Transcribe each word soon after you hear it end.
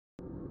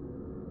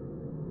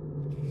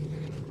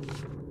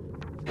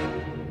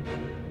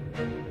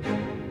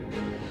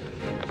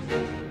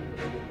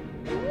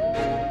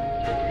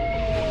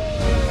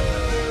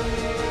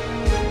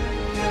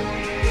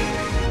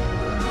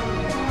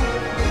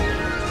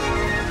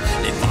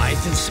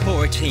Everything's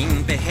sporting,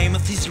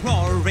 behemoth is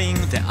roaring,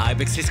 the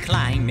ibex is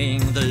climbing,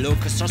 the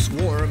locusts are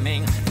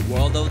swarming. The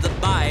world of the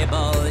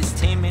Bible is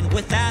teeming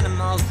with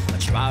animals, but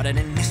shrouded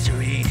in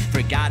mystery,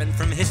 forgotten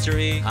from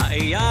history.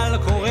 האייל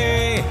קורא,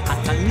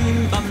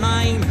 התנים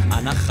במים,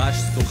 הנחש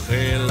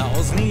זוחל,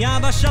 האוזנייה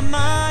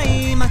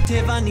בשמיים.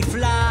 הטבע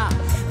נפלא,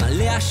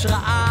 מלא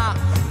השראה,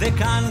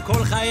 וכאן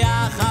כל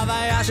חיה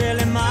חוויה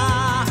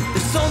שלמה.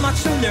 There's so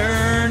much to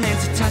learn and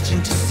to touch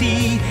and to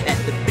see at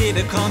the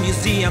biblical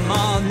museum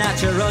of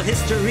natural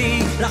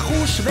history.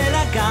 לחוש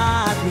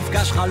ולגעת,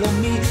 מפגש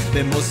חלומי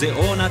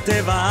במוזיאון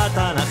הטבע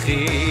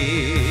התנ"כי.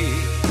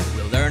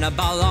 We'll learn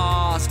about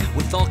laws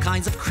with all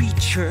kinds of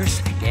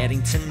creatures,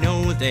 getting to know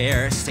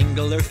their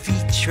singular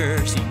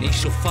features. מיני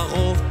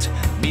שופרות,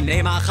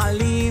 מיני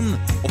מאכלים,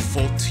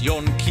 עופות,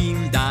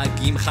 יונקים,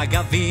 דגים,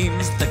 חגבים.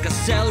 As the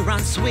gazelle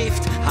runs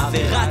swift,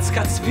 הרץ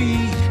כצבי,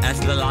 as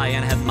the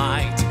lion had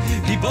might.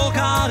 גיבור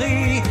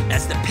כארי,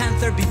 as the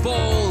panther be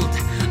bold.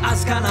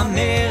 אז כאן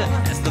המר,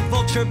 as the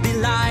vulture be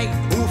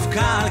light.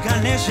 הופקל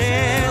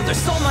כנשר.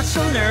 There's so much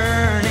to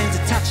learn and to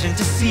touch and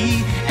to see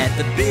at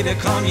the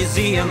biblical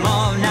museum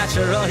of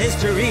natural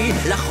history.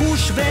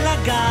 לחוש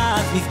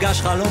ולגעת,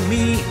 מפגש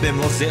חלומי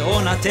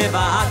במוזיאון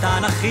הטבע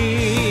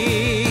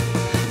התנ"כי.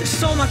 There's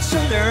so much to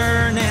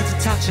learn and to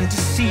touch and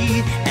to see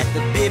at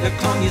the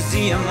biblical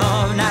museum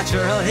of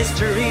natural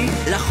history.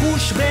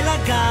 לחוש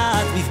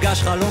ולגעת,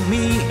 מפגש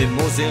חלומי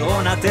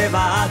במוזיאון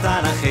הטבע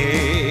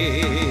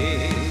התנ"כי.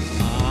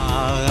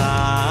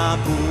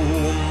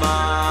 הרבו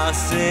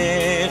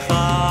מעשיך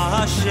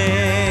השם,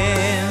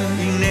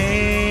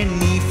 הנה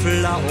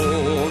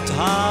נפלאות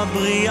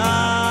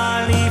הבריאה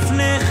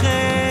לפניכם.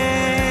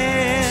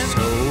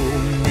 So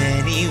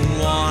many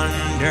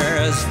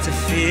wonders to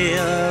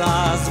fill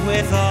us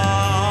with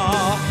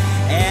awe,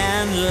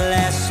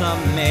 endless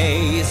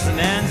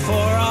amazement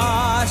for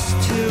us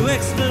to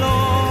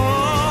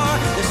explore.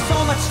 There's so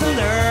much to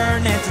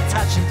learn and to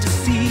touch and to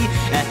see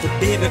at the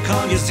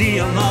biblical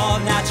museum of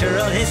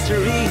natural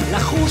history.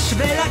 לחוש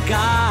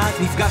ולגעת,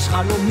 מפגש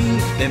חלומי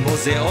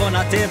במוזיאון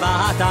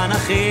הטבע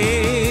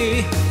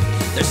התנ"כי.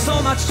 There's so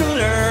much to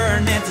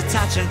learn and to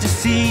touch and to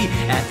see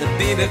at the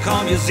biblical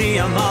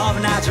museum of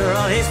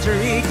natural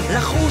history.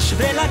 לחוש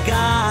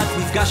ולגעת,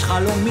 מפגש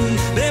חלומי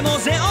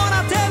במוזיאון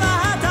הטבע